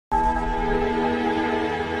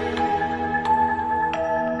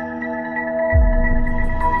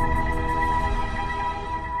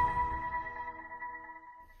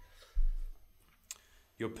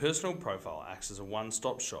personal profile acts as a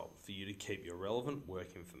one-stop shop for you to keep your relevant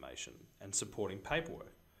work information and supporting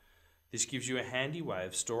paperwork. This gives you a handy way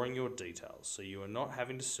of storing your details so you are not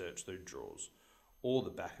having to search through drawers or the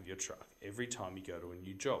back of your truck every time you go to a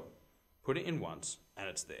new job. Put it in once and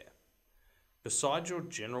it's there. Besides your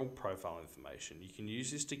general profile information, you can use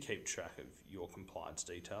this to keep track of your compliance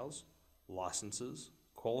details, licenses,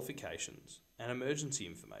 qualifications, and emergency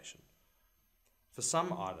information. For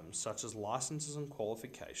some items, such as licenses and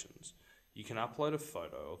qualifications, you can upload a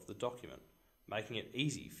photo of the document, making it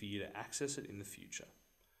easy for you to access it in the future.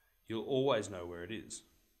 You'll always know where it is.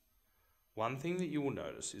 One thing that you will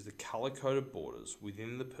notice is the color-coded borders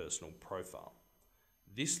within the personal profile.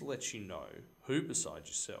 This lets you know who besides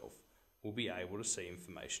yourself will be able to see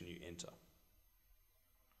information you enter.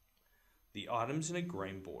 The items in a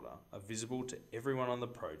green border are visible to everyone on the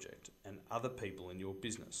project and other people in your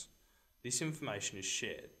business. This information is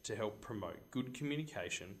shared to help promote good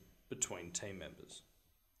communication between team members.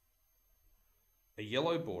 A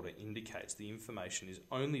yellow border indicates the information is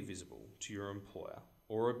only visible to your employer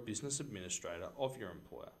or a business administrator of your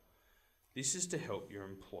employer. This is to help your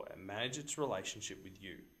employer manage its relationship with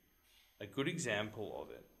you. A good example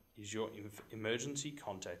of it is your emergency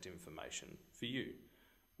contact information for you,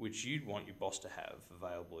 which you'd want your boss to have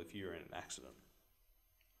available if you're in an accident.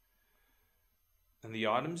 And the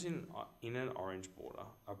items in an orange border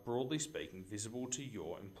are broadly speaking visible to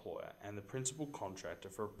your employer and the principal contractor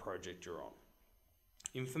for a project you're on.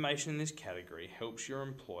 Information in this category helps your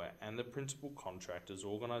employer and the principal contractor's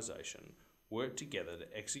organisation work together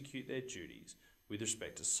to execute their duties with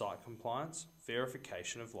respect to site compliance,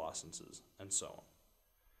 verification of licenses, and so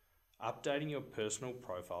on. Updating your personal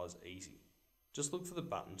profile is easy. Just look for the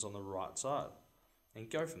buttons on the right side and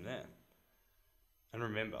go from there. And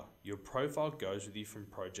remember, your profile goes with you from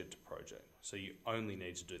project to project, so you only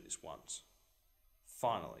need to do this once.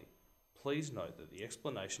 Finally, please note that the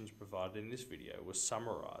explanations provided in this video were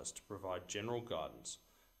summarised to provide general guidance.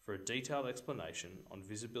 For a detailed explanation on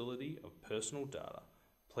visibility of personal data,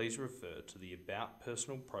 please refer to the About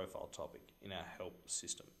Personal Profile topic in our help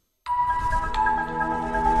system.